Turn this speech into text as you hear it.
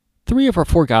Three of our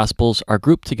four Gospels are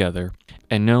grouped together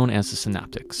and known as the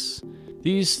Synoptics.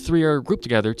 These three are grouped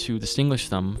together to distinguish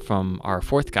them from our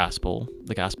fourth Gospel,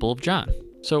 the Gospel of John.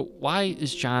 So why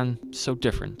is John so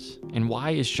different? And why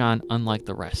is John unlike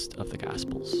the rest of the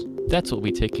Gospels? That's what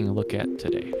we'll be taking a look at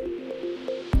today.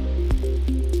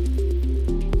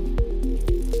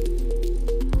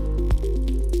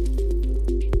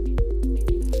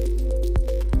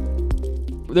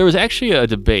 There was actually a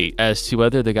debate as to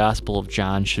whether the Gospel of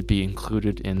John should be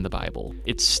included in the Bible.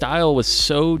 Its style was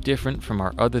so different from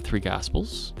our other three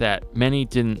Gospels that many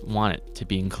didn't want it to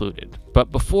be included.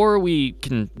 But before we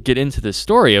can get into this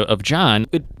story of John,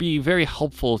 it'd be very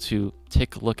helpful to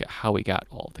take a look at how we got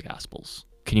all of the Gospels.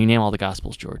 Can you name all the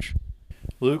Gospels, George?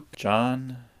 Luke,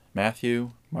 John,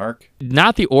 Matthew, Mark.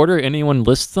 Not the order anyone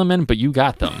lists them in, but you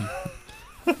got them.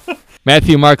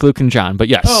 Matthew, Mark, Luke, and John. But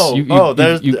yes.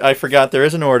 I forgot there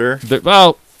is an order.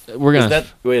 We're gonna.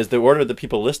 Is the order that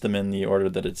people list them in the order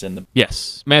that it's in the?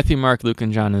 Yes, Matthew, Mark, Luke,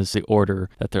 and John is the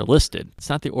order that they're listed. It's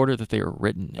not the order that they were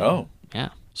written in. Oh. Yeah.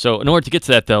 So in order to get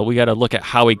to that, though, we got to look at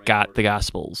how we got the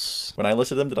Gospels. When I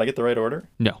listed them, did I get the right order?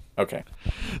 No. Okay.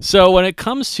 So when it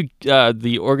comes to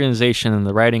the organization and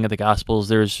the writing of the Gospels,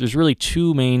 there's really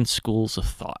two main schools of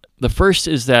thought. The first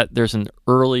is that there's an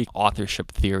early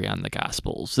authorship theory on the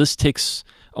Gospels. This takes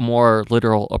a more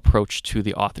literal approach to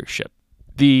the authorship.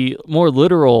 The more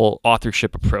literal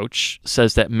authorship approach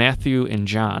says that Matthew and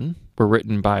John were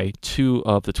written by two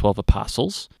of the 12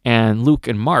 apostles, and Luke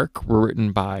and Mark were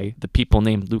written by the people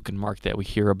named Luke and Mark that we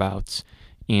hear about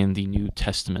in the New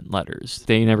Testament letters.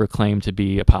 They never claimed to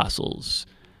be apostles.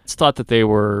 It's thought that they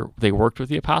worked with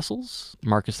the apostles.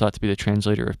 Mark is thought to be the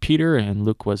translator of Peter, and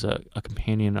Luke was a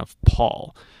companion of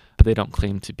Paul, but they don't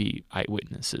claim to be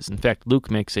eyewitnesses. In fact, Luke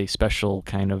makes a special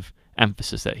kind of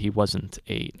emphasis that he wasn't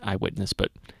an eyewitness,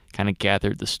 but kind of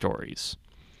gathered the stories.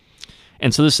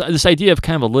 And so this idea of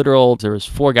kind of a literal, there was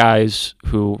four guys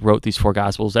who wrote these four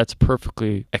Gospels, that's a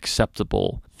perfectly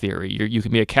acceptable theory. You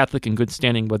can be a Catholic in good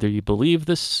standing whether you believe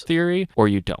this theory or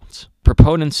you don't.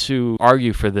 Proponents who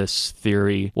argue for this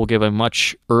theory will give a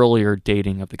much earlier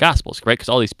dating of the Gospels, right? Because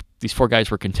all these four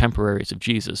guys were contemporaries of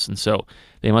Jesus, and so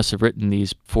they must have written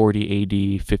these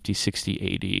 40 AD, 50,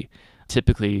 60 AD,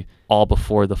 typically all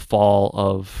before the fall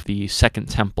of the Second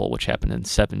Temple, which happened in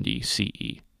 70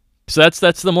 CE. So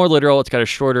that's the more literal. It's got a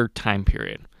shorter time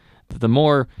period. The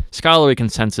more scholarly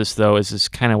consensus, though, is this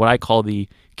kind of what I call the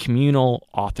communal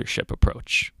authorship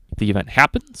approach. The event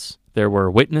happens. There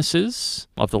were witnesses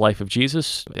of the life of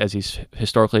Jesus as these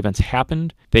historical events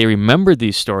happened. They remembered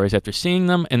these stories after seeing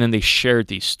them, and then they shared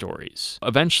these stories.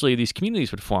 Eventually, these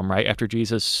communities would form, right? After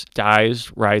Jesus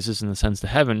dies, rises, and ascends to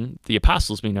heaven, the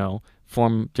apostles, we know,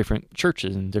 form different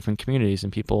churches and different communities,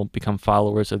 and people become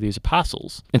followers of these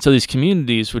apostles. And so these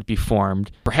communities would be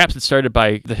formed. Perhaps it started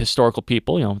by the historical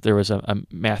people. You know, there was a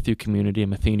Matthew community, a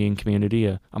Mathenian community,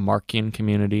 a Markian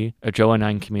community, a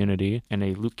Johannine community, and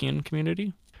a Lucian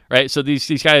community. Right, so these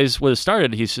guys would have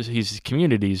started these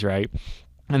communities, right?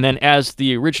 And then as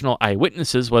the original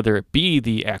eyewitnesses, whether it be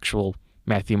the actual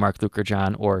Matthew, Mark, Luke, or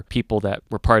John, or people that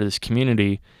were part of this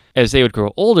community, as they would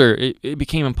grow older, it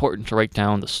became important to write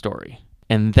down the story.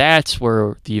 And that's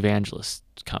where the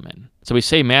evangelists come in. So we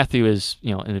say Matthew is,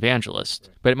 an evangelist,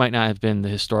 but it might not have been the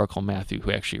historical Matthew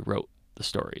who actually wrote the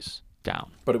stories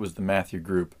down. But it was the Matthew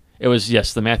group. It was,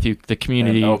 yes, the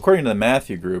community. And, according to the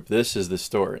Matthew group, this is the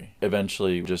story.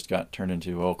 Eventually just got turned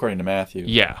into, according to Matthew.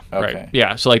 Yeah, okay. Right.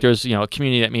 Yeah, so there's, a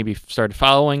community that maybe started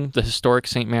following the historic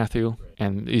St. Matthew,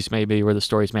 and these maybe were the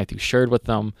stories Matthew shared with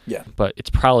them. Yeah. But it's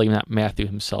probably not Matthew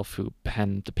himself who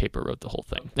penned the paper, wrote the whole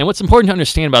thing. And what's important to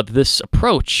understand about this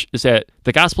approach is that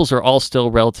the Gospels are all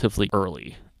still relatively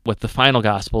early, with the final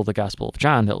Gospel, the Gospel of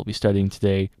John that we'll be studying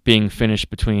today, being finished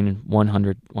between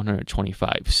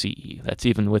 125 CE. That's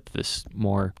even with this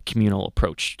more communal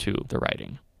approach to the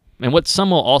writing. And what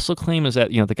some will also claim is that,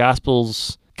 the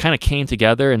Gospels kind of came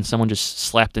together and someone just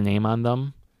slapped a name on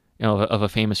them, of a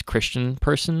famous Christian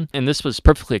person. And this was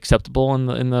perfectly acceptable in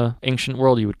the ancient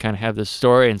world. You would kind of have this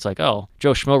story, and it's like, oh,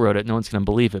 Joe Schmo wrote it, no one's going to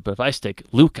believe it. But if I stick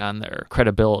Luke on there,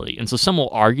 credibility. And so some will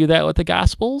argue that with the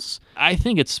Gospels. I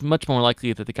think it's much more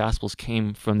likely that the Gospels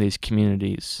came from these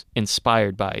communities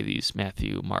inspired by these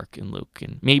Matthew, Mark, and Luke.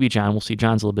 And maybe John. We'll see.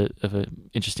 John's a little bit of an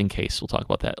interesting case. We'll talk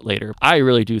about that later. I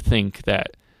really do think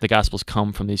that the Gospels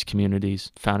come from these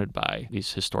communities founded by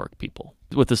these historic people.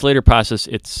 With this later process,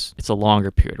 it's a longer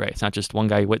period, right? It's not just one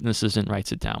guy who witnesses and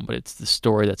writes it down, but it's the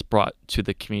story that's brought to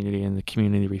the community and the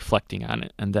community reflecting on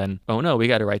it. And then, oh no, we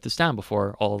got to write this down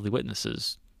before all of the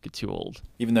witnesses get too old.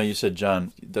 Even though you said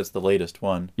John, that's the latest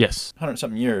one. Yes.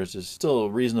 100-something years is still a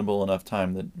reasonable enough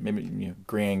time that maybe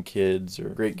grandkids or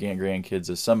great-grandkids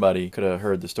of somebody could have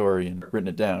heard the story and written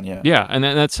it down. Yeah. Yeah, and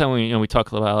that's how we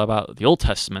talk about the Old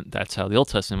Testament. That's how the Old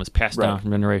Testament was passed down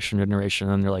from generation to generation,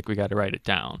 and they're like, we got to write it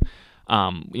down.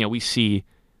 We see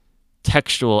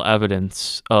textual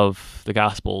evidence of the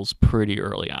Gospels pretty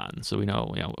early on, so we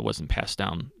know it wasn't passed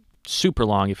down super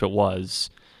long if it was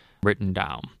written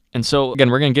down. And so, again,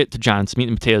 we're going to get to John's meat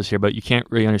and potatoes here, but you can't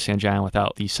really understand John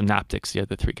without the synoptics, the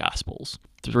other three Gospels.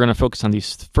 So we're going to focus on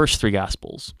these first three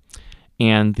Gospels.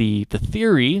 And the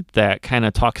theory that kind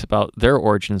of talks about their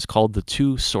origin is called the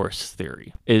two-source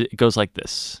theory. It goes like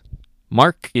this.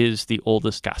 Mark is the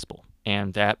oldest Gospel,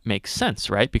 and that makes sense,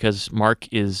 right? Because Mark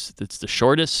it's the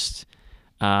shortest.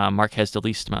 Mark has the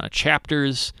least amount of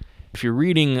chapters. If you're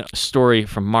reading a story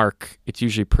from Mark, it's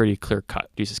usually pretty clear-cut.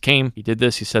 Jesus came, he did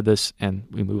this, he said this, and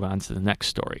we move on to the next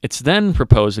story. It's then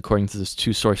proposed, according to this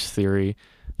two-source theory,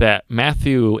 that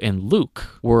Matthew and Luke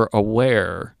were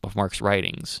aware of Mark's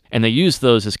writings, and they used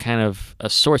those as kind of a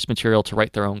source material to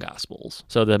write their own Gospels.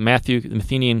 So the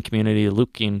Mathenian community, the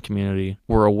Lucian community,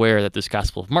 were aware that this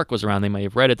Gospel of Mark was around. They may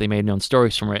have read it, they may have known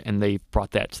stories from it, and they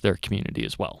brought that to their community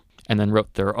as well, and then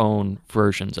wrote their own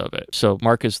versions of it. So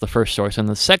Mark is the first source, and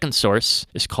the second source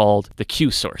is called the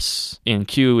Q source. And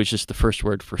Q is just the first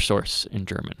word for source in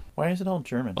German. Why is it all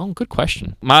German? Oh, good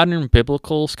question. Modern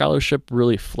biblical scholarship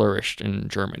really flourished in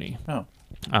Germany,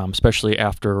 especially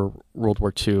after World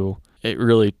War II. It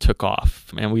really took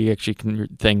off, and we actually can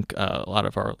thank a lot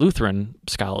of our Lutheran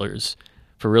scholars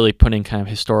for really putting kind of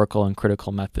historical and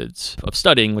critical methods of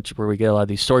studying, where we get a lot of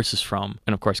these sources from.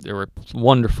 And of course, there were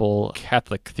wonderful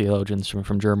Catholic theologians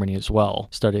from Germany as well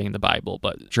studying the Bible.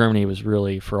 But Germany was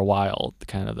really, for a while,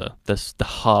 kind of the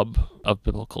hub of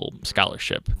biblical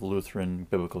scholarship. Lutheran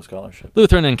biblical scholarship.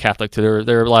 Lutheran and Catholic too.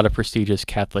 There are a lot of prestigious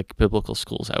Catholic biblical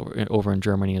schools over in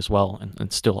Germany as well,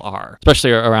 and still are,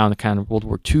 especially around the kind of World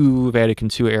War II, Vatican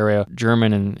II area.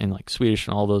 German and like Swedish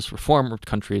and all those reformed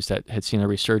countries that had seen a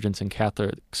resurgence in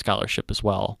Catholic scholarship as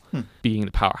well, being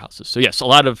the powerhouses. So yes, a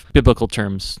lot of biblical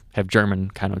terms have German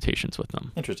connotations with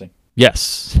them. Interesting.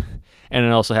 Yes. And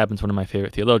it also happens one of my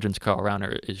favorite theologians, Karl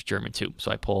Rahner, is German too. So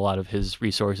I pull a lot of his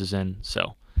resources in.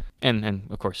 So, and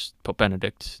of course, Pope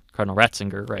Benedict, Cardinal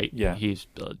Ratzinger, right? Yeah. He's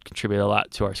contributed a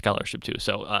lot to our scholarship too.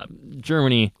 So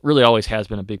Germany really always has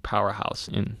been a big powerhouse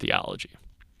in theology.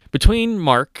 Between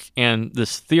Mark and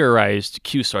this theorized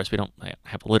Q source, we don't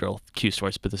have a literal Q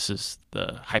source, but this is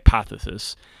the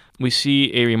hypothesis, we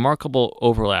see a remarkable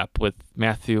overlap with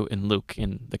Matthew and Luke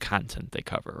in the content they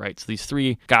cover, right? So these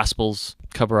three Gospels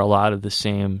cover a lot of the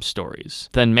same stories.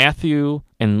 Then Matthew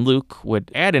and Luke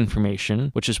would add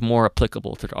information which is more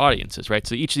applicable to their audiences, right?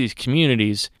 So each of these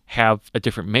communities have a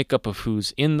different makeup of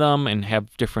who's in them and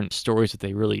have different stories that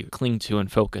they really cling to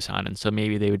and focus on. And so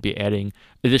maybe they would be adding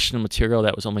additional material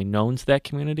that was only known to that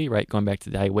community, right? Going back to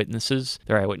the eyewitnesses.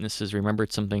 Their eyewitnesses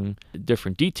remembered something, a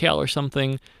different detail or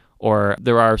something. Or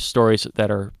there are stories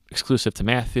that are exclusive to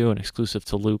Matthew and exclusive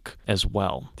to Luke as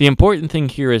well. The important thing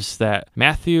here is that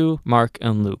Matthew, Mark,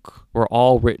 and Luke were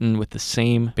all written with the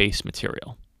same base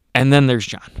material. And then there's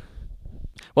John.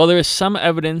 While there is some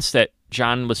evidence that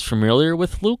John was familiar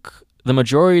with Luke, the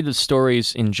majority of the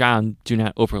stories in John do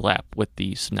not overlap with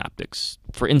the synoptics.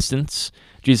 For instance,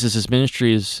 Jesus'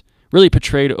 ministry is really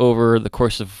portrayed over the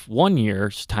course of 1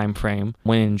 year's time frame,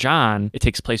 when in John, it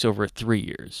takes place over 3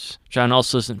 years. John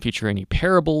also doesn't feature any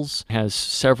parables, has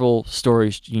several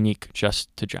stories unique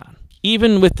just to John.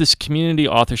 Even with this community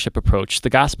authorship approach, the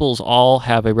Gospels all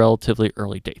have a relatively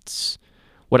early dates.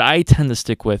 What I tend to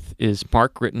stick with is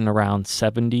Mark written around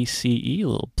 70 CE, a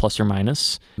little plus or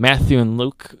minus, Matthew and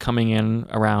Luke coming in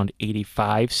around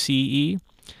 85 CE,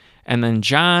 and then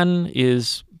John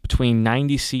is between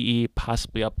 90 CE,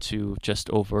 possibly up to just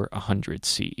over 100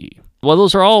 CE. While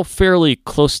those are all fairly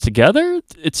close together,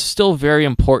 it's still very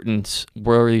important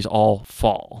where these all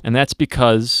fall. And that's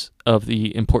because of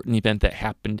the important event that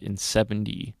happened in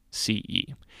 70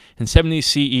 CE. In 70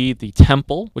 CE, the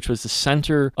temple, which was the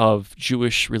center of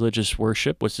Jewish religious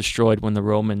worship, was destroyed when the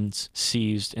Romans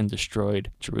seized and destroyed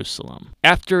Jerusalem.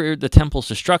 After the temple's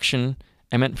destruction,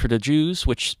 I meant for the Jews,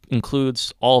 which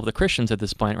includes all of the Christians at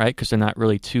this point, right? Because they're not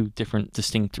really two different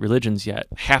distinct religions yet,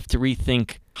 have to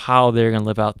rethink how they're going to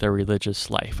live out their religious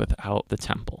life without the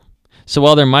temple. So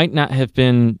while there might not have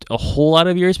been a whole lot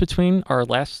of years between our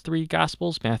last three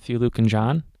Gospels, Matthew, Luke, and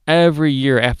John, every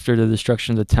year after the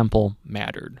destruction of the temple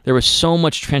mattered. There was so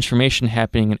much transformation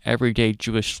happening in everyday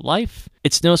Jewish life.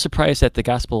 It's no surprise that the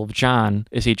Gospel of John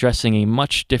is addressing a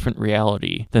much different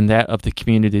reality than that of the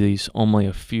communities only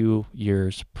a few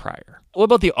years prior. What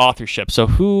about the authorship? So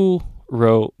who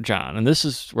wrote John? And this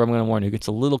is where I'm going to warn you, it gets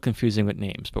a little confusing with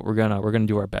names, but we're gonna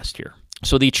do our best here.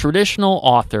 So the traditional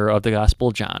author of the Gospel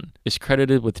of John is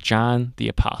credited with John the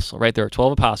Apostle, right? There are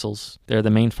 12 apostles. They're the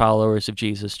main followers of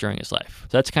Jesus during his life.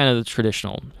 So that's kind of the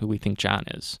traditional who we think John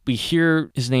is. We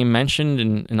hear his name mentioned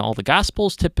in all the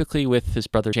Gospels, typically with his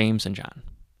brother James and John.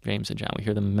 James and John, we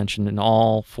hear them mentioned in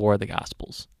all 4 of the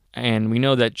Gospels. And we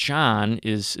know that John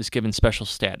is given special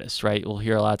status, right? We'll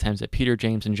hear a lot of times that Peter,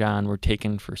 James, and John were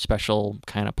taken for special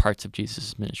kind of parts of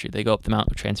Jesus' ministry. They go up the Mount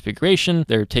of Transfiguration.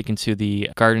 They're taken to the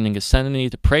Garden in Gethsemane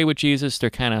to pray with Jesus. They're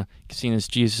kind of seen as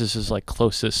Jesus' like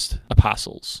closest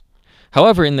apostles.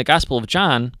 However, in the Gospel of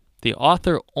John, the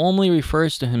author only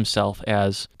refers to himself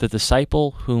as the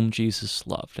disciple whom Jesus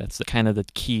loved. That's the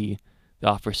key. The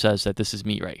author says that this is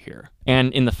me right here.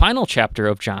 And in the final chapter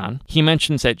of John, he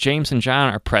mentions that James and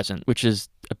John are present, which is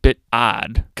a bit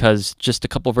odd because just a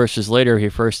couple verses later, he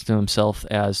refers to himself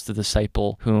as the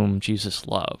disciple whom Jesus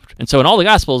loved. And so in all the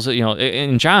Gospels,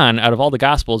 in John, out of all the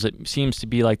Gospels, it seems to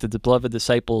be like the beloved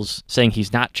disciples saying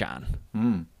he's not John.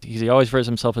 He always refers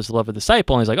to himself as the beloved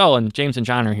disciple, and he's like, oh, and James and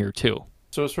John are here too.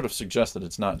 So it sort of suggests that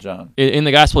it's not John. In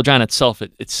the Gospel of John itself,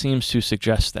 it seems to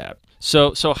suggest that.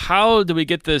 So how do we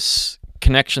get this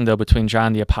connection, though, between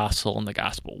John the Apostle and the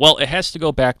Gospel? Well, it has to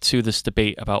go back to this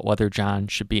debate about whether John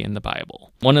should be in the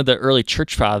Bible. One of the early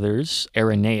church fathers,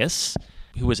 Irenaeus,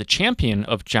 who was a champion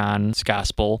of John's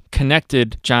Gospel,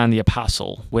 connected John the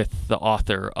Apostle with the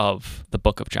author of the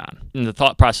book of John. And the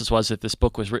thought process was if this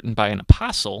book was written by an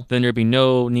apostle, then there'd be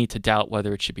no need to doubt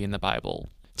whether it should be in the Bible.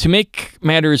 To make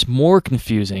matters more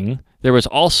confusing, there was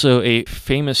also a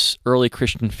famous early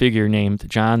Christian figure named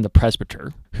John the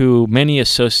Presbyter, who many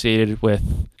associated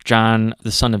with John,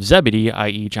 the son of Zebedee,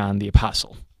 i.e. John the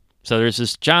Apostle. So there's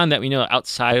this John that we know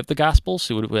outside of the Gospels,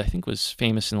 who I think was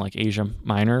famous in like Asia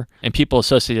Minor, and people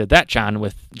associated that John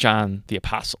with John the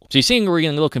Apostle. So you're seeing we're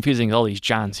getting a little confusing with all these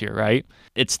Johns here, right?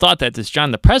 It's thought that this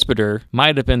John the Presbyter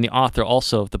might have been the author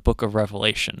also of the book of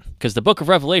Revelation, because the book of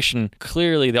Revelation,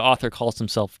 clearly the author calls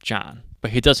himself John,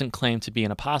 but he doesn't claim to be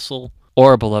an apostle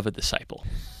or a beloved disciple.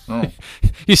 Oh.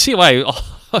 You see why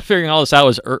figuring all this out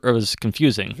was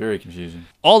confusing. Very confusing.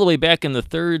 All the way back in the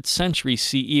 3rd century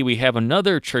CE, we have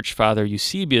another church father,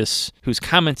 Eusebius, who's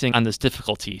commenting on this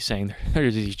difficulty, saying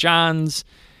there's these Johns,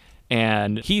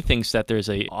 and he thinks that there's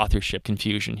a authorship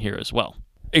confusion here as well.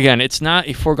 Again, it's not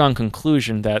a foregone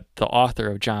conclusion that the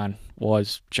author of John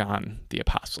was John the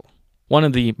Apostle. One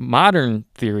of the modern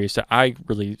theories that I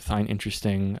really find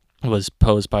interesting was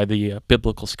posed by the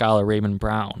biblical scholar Raymond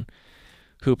Brown,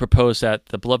 who proposed that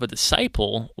the beloved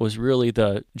disciple was really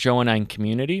the Johannine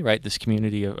community, right? This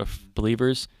community of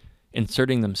believers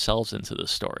inserting themselves into the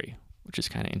story, which is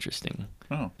kind of interesting.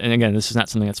 Oh. And again, this is not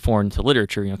something that's foreign to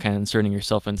literature, kind of inserting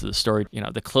yourself into the story.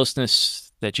 The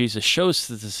closeness that Jesus shows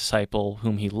to the disciple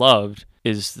whom he loved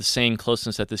is the same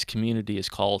closeness that this community is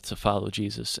called to follow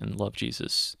Jesus and love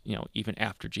Jesus, even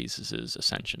after Jesus'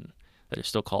 ascension. That are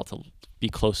still called to be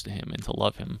close to him and to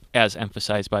love him, as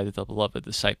emphasized by the beloved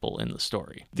disciple in the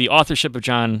story. The authorship of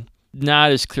John,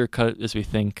 not as clear-cut as we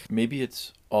think. Maybe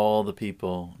it's all the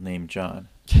people named John.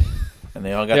 And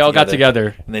they all got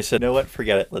together. And they said, you know what,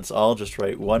 forget it. Let's all just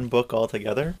write one book all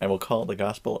together, and we'll call it the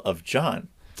Gospel of John.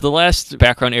 The last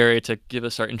background area to give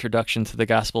us our introduction to the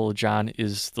Gospel of John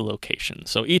is the location.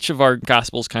 So each of our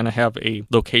Gospels kind of have a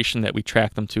location that we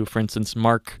track them to. For instance,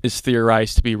 Mark is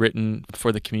theorized to be written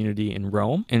for the community in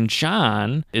Rome, and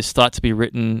John is thought to be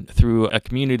written through a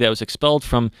community that was expelled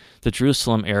from the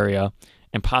Jerusalem area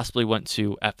and possibly went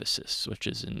to Ephesus, which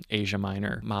is in Asia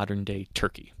Minor, modern-day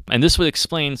Turkey. And this would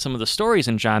explain some of the stories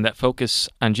in John that focus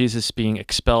on Jesus being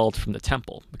expelled from the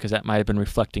temple, because that might have been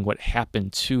reflecting what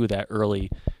happened to that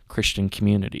early Christian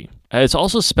community. It's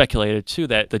also speculated, too,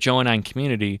 that the Johannine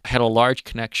community had a large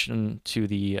connection to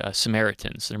the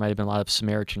Samaritans. There might have been a lot of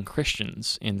Samaritan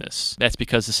Christians in this. That's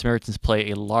because the Samaritans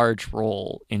play a large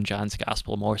role in John's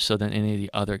Gospel, more so than any of the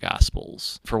other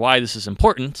Gospels. For why this is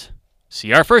important,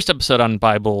 see our first episode on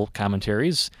Bible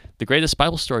commentaries, the greatest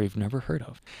Bible story you've never heard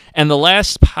of. And the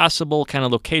last possible kind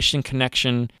of location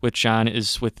connection with John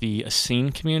is with the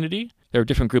Essene community. There were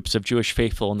different groups of Jewish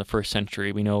faithful in the 1st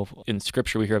century. We know in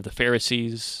Scripture we hear of the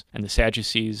Pharisees and the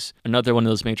Sadducees. Another one of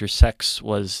those major sects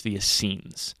was the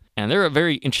Essenes. And they're a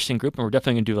very interesting group, and we're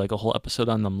definitely going to do like a whole episode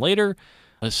on them later.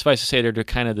 Suffice to say, they're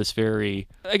kind of this very,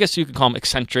 I guess you could call them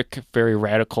eccentric, very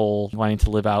radical, wanting to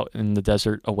live out in the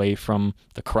desert away from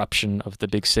the corruption of the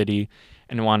big city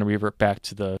and want to revert back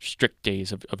to the strict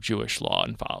days of Jewish law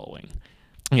and following.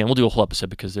 Again, we'll do a whole episode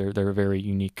because they're a very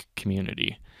unique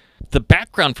community. The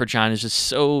background for John is just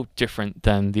so different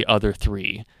than the other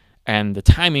three, and the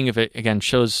timing of it, again,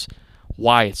 shows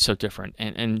why it's so different.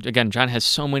 And again, John has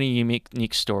so many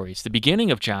unique stories. The beginning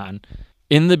of John,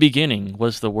 in the beginning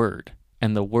was the Word,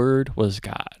 and the Word was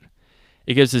God.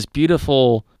 It gives this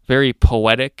beautiful, very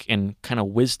poetic and kind of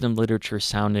wisdom literature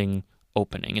sounding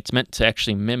opening. It's meant to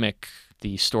actually mimic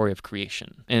the story of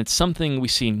creation. And it's something we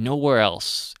see nowhere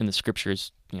else in the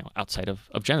scriptures, outside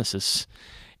of Genesis.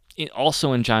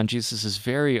 Also in John, Jesus is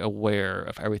very aware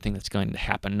of everything that's going to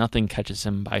happen. Nothing catches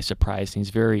him by surprise, and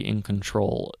he's very in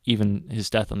control. Even his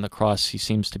death on the cross, he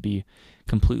seems to be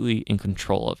completely in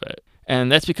control of it.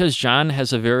 And that's because John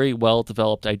has a very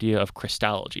well-developed idea of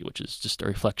Christology, which is just a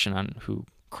reflection on who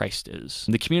Christ is.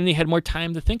 The community had more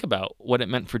time to think about what it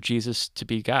meant for Jesus to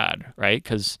be God, right?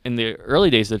 Because in the early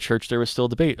days of the church, there was still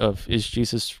debate of, is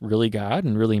Jesus really God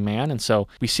and really man? And so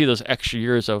we see those extra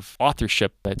years of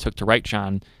authorship that it took to write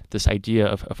John, this idea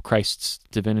of Christ's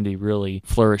divinity really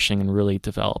flourishing and really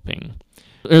developing.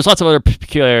 There's lots of other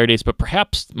peculiarities, but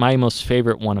perhaps my most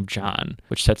favorite one of John,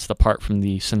 which sets it apart from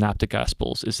the Synoptic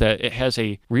Gospels, is that it has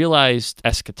a realized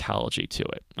eschatology to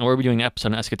it. And we'll be doing an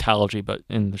episode on eschatology, but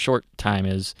in the short time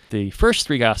is the first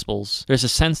three Gospels, there's a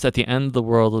sense that the end of the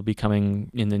world will be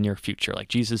coming in the near future. Like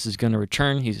Jesus is going to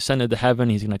return, he's ascended to heaven,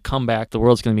 he's going to come back, the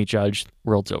world's going to be judged,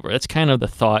 world's over. That's kind of the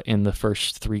thought in the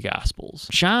first three Gospels.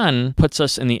 John puts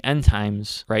us in the end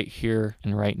times right here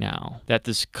and right now, that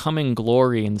this coming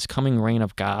glory and this coming reign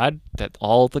of God that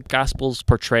all the Gospels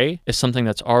portray is something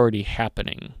that's already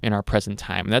happening in our present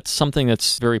time. And that's something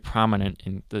that's very prominent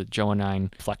in the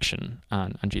Johannine reflection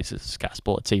on Jesus'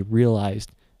 Gospel. It's a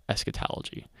realized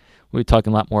eschatology. We'll be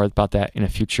talking a lot more about that in a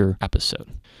future episode.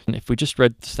 And if we just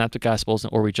read the Synoptic Gospels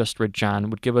or we just read John, it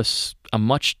would give us a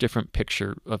much different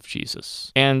picture of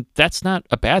Jesus. And that's not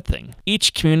a bad thing.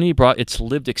 Each community brought its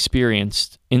lived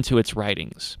experience into its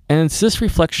writings. And it's this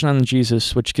reflection on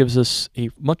Jesus which gives us a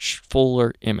much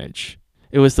fuller image.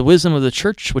 It was the wisdom of the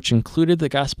church which included the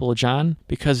Gospel of John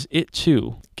because it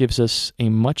too gives us a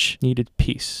much needed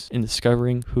peace in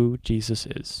discovering who Jesus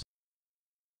is.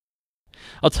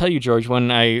 I'll tell you, George,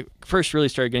 when I first really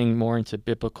started getting more into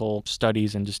biblical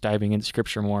studies and just diving into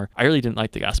scripture more, I really didn't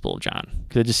like the Gospel of John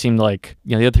because it just seemed like,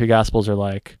 the other three Gospels are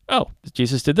like, oh,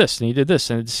 Jesus did this and he did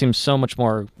this. And it just seems so much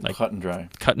more like cut and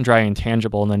dry and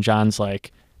tangible. And then John's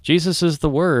like, Jesus is the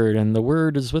Word, and the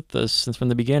Word is with us since from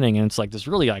the beginning. And it's like this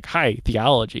really high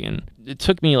theology. And it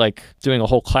took me doing a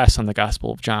whole class on the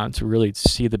Gospel of John to really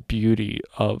see the beauty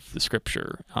of the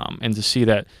Scripture, and to see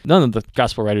that none of the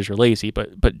Gospel writers are lazy,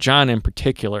 but John in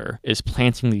particular is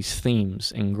planting these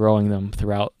themes and growing them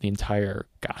throughout the entire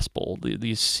Gospel.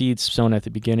 These seeds sown at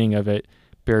the beginning of it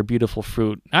bear beautiful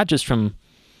fruit, not just from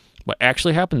what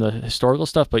actually happened, the historical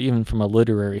stuff, but even from a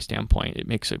literary standpoint. It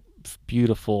makes a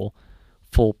beautiful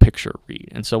full picture read.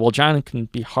 And so while John can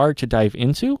be hard to dive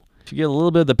into, if you get a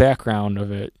little bit of the background of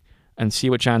it and see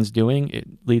what John's doing, it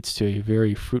leads to a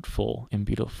very fruitful and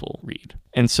beautiful read.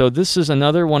 And so this is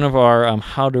another one of our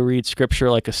How to Read Scripture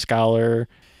Like a Scholar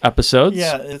episodes.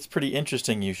 Yeah, it's pretty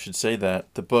interesting you should say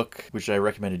that. The book which I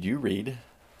recommended you read,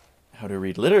 How to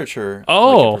Read Literature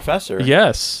Like a Professor.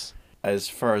 Yes. As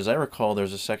far as I recall,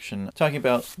 there's a section talking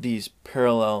about these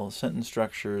parallel sentence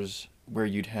structures where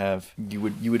you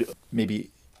would maybe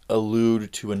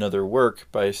allude to another work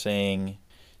by saying,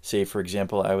 say, for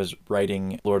example, I was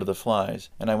writing Lord of the Flies,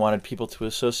 and I wanted people to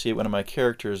associate one of my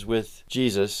characters with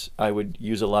Jesus. I would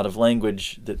use a lot of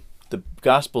language that the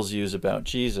Gospels use about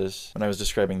Jesus when I was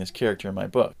describing this character in my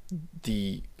book.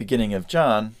 The beginning of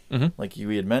John, like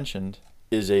we had mentioned,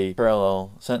 is a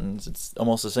parallel sentence. It's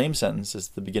almost the same sentence as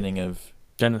the beginning of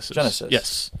Genesis.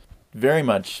 Yes. Very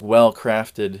much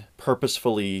well-crafted,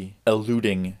 purposefully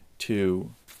alluding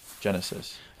to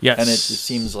Genesis. Yes. And it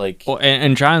seems like... Well,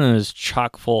 and John is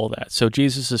chock full of that. So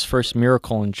Jesus' first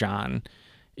miracle in John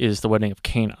is the wedding of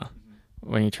Cana,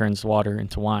 when he turns water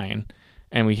into wine.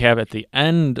 And we have at the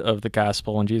end of the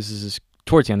gospel,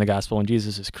 towards the end of the gospel, when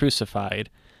Jesus is crucified,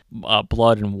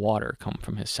 blood and water come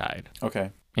from his side.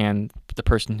 Okay. And the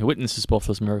person who witnesses both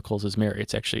those miracles is Mary.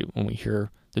 It's actually when we hear,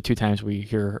 the two times we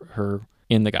hear her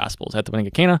in the Gospels, at the wedding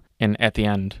of Cana and at the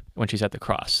end when she's at the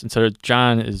cross. And so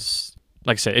John is,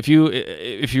 like I said, if you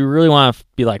really want to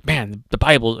be like, man, the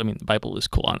Bible is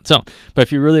cool on its own, but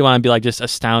if you really want to be just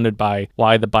astounded by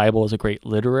why the Bible is a great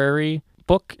literary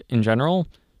book in general,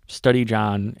 study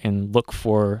John and look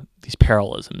for these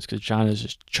parallelisms, because John is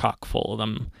just chock full of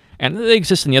them. And they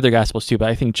exist in the other Gospels too, but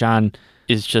I think John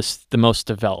is just the most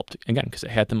developed, again, because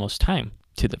it had the most time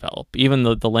to develop. Even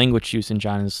the language used in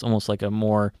John is almost like a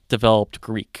more developed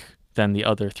Greek than the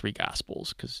other 3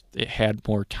 Gospels, because it had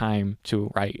more time to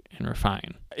write and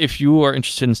refine. If you are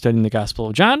interested in studying the Gospel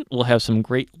of John, we'll have some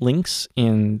great links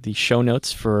in the show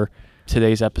notes for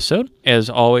today's episode. As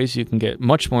always, you can get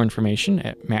much more information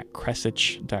at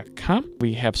mattkresich.com.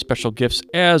 We have special gifts,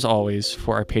 as always,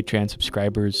 for our Patreon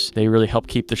subscribers. They really help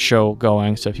keep the show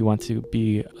going, so if you want to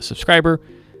be a subscriber,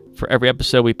 for every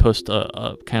episode we post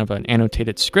a kind of an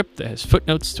annotated script that has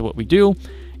footnotes to what we do.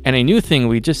 And a new thing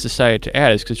we just decided to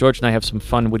add is, because George and I have some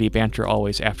fun, witty banter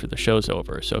always after the show's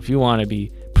over. So if you want to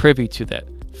be privy to that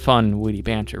fun, witty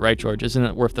banter, right, George? Isn't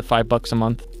it worth the $5 a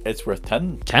month? It's worth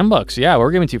 10. $10, yeah. We're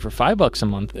giving it to you for $5 a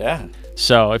month. Yeah.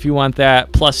 So if you want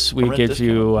that, plus we give discount.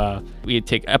 you, we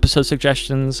take episode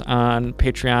suggestions on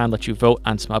Patreon, let you vote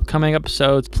on some upcoming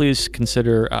episodes. Please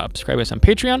consider subscribing us on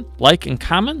Patreon, like and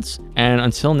comments. And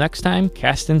until next time,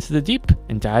 cast into the deep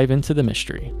and dive into the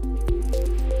mystery.